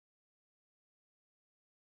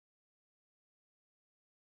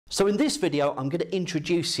So in this video, I'm going to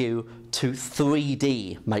introduce you to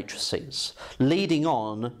 3D matrices, leading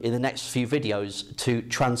on in the next few videos to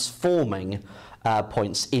transforming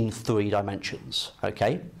points in 3 dimensions,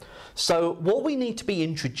 okay? So what we need to be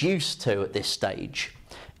introduced to at this stage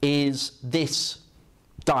is this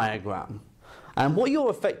diagram. And what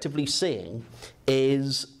you're effectively seeing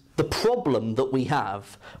is the problem that we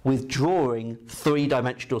have with drawing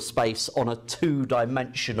 3-dimensional space on a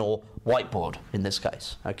 2-dimensional whiteboard in this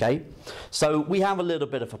case, okay? So we have a little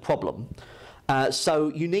bit of a problem. So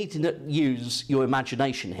you need to use your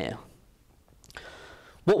imagination here.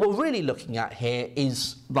 What we're really looking at here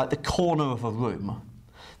is like the corner of a room.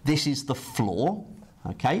 This is the floor,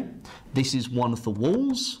 okay? This is one of the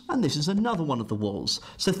walls, and this is another one of the walls.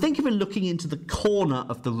 So think of it looking into the corner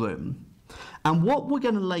of the room. And what we're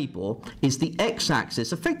going to label is the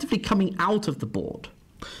x-axis effectively coming out of the board.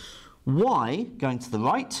 Y going to the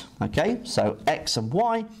right, okay, so x and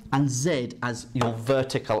y, and z as your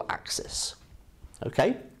vertical axis,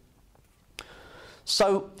 okay?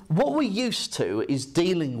 So what we're used to is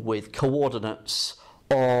dealing with coordinates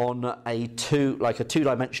on a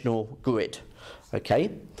two-dimensional grid,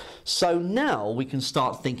 okay? So now we can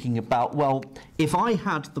start thinking about, well, if I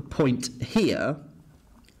had the point here,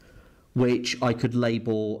 which I could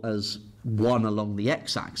label as 1 along the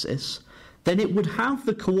x-axis, then it would have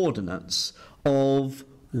the coordinates of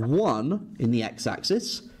 1 in the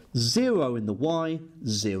x-axis, 0 in the y,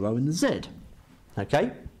 0 in the z.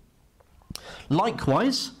 Okay?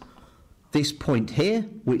 Likewise, this point here,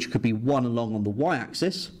 which could be 1 along on the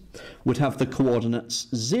y-axis, would have the coordinates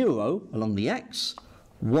 0 along the x,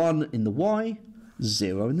 1 in the y,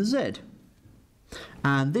 0 in the z.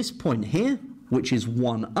 And this point here, which is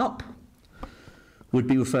 1 up, would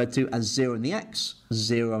be referred to as 0 in the x,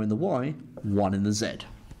 0 in the y, 1 in the z.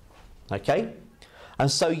 Okay? And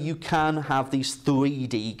so you can have these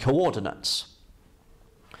 3D coordinates.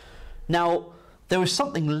 Now, there is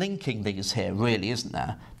something linking these here, really, isn't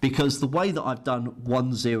there? Because the way that I've done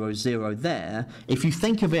 1, 0, 0 there, if you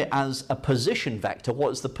think of it as a position vector,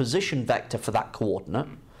 what is the position vector for that coordinate?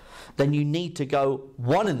 Then you need to go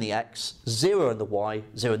 1 in the x, 0 in the y,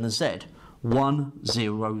 0 in the z. 1,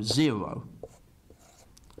 0, 0.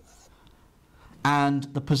 And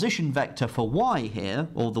the position vector for y here,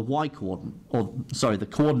 or the y coordinate, or sorry, the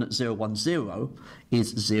coordinate 0, 1, 0 is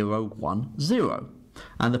 0, 1, 0.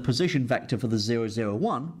 And the position vector for the 0, 0,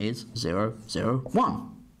 1 is 0, 0,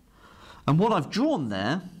 1. And what I've drawn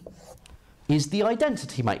there is the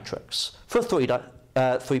identity matrix for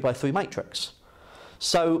a 3 by 3 matrix.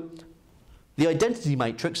 So the identity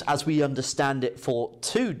matrix, as we understand it for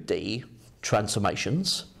 2D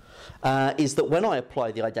transformations, is that when I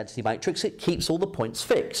apply the identity matrix, it keeps all the points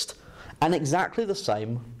fixed. And exactly the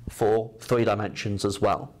same for 3 dimensions as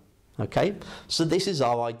well. Okay? So this is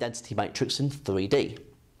our identity matrix in 3D.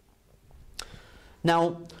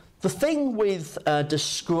 Now, the thing with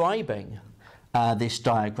describing this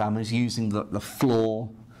diagram as using the floor,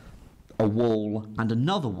 a wall, and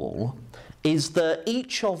another wall, is that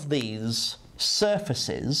each of these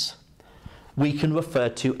surfaces we can refer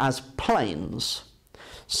to as planes.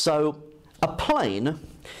 So a plane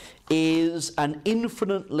is an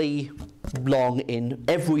infinitely long in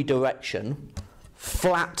every direction,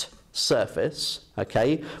 flat surface,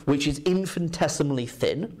 okay, which is infinitesimally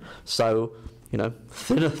thin, so, you know,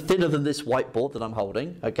 thinner than this whiteboard that I'm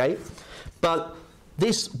holding, okay? But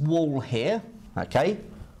this wall here, okay,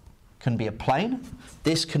 can be a plane.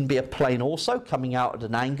 This can be a plane also, coming out at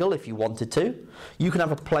an angle if you wanted to. You can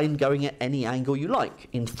have a plane going at any angle you like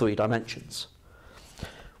in 3 dimensions.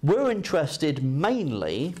 We're interested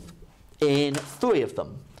mainly in 3 of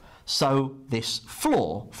them. So this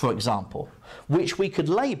floor, for example, which we could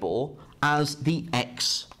label as the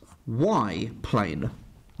XY plane,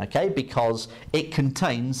 okay, because it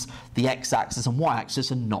contains the x-axis and y-axis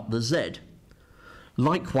and not the z.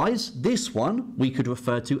 Likewise, this one we could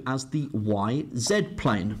refer to as the YZ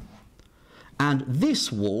plane. And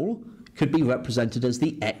this wall could be represented as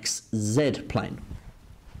the XZ plane.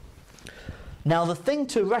 Now, the thing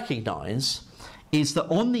to recognise is that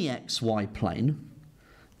on the XY plane,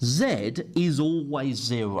 Z is always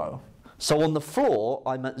 0. So on the floor,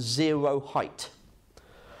 I'm at 0 height.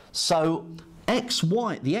 So the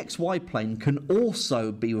XY plane can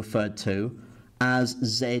also be referred to as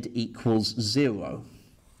Z equals 0.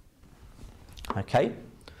 Okay?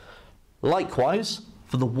 Likewise,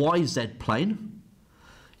 for the YZ plane,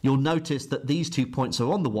 you'll notice that these 2 points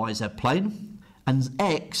are on the YZ plane, and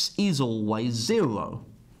X is always 0.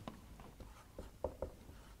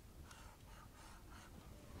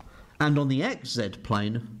 And on the XZ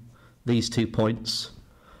plane, these 2 points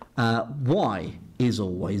y is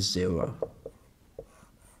always 0.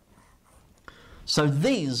 So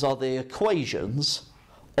these are the equations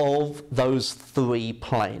of those three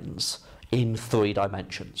planes in 3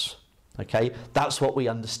 dimensions. Okay, that's what we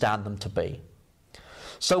understand them to be.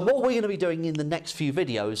 So what we're going to be doing in the next few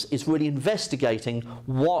videos is really investigating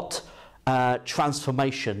what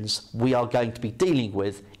transformations we are going to be dealing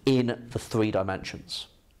with in the 3 dimensions.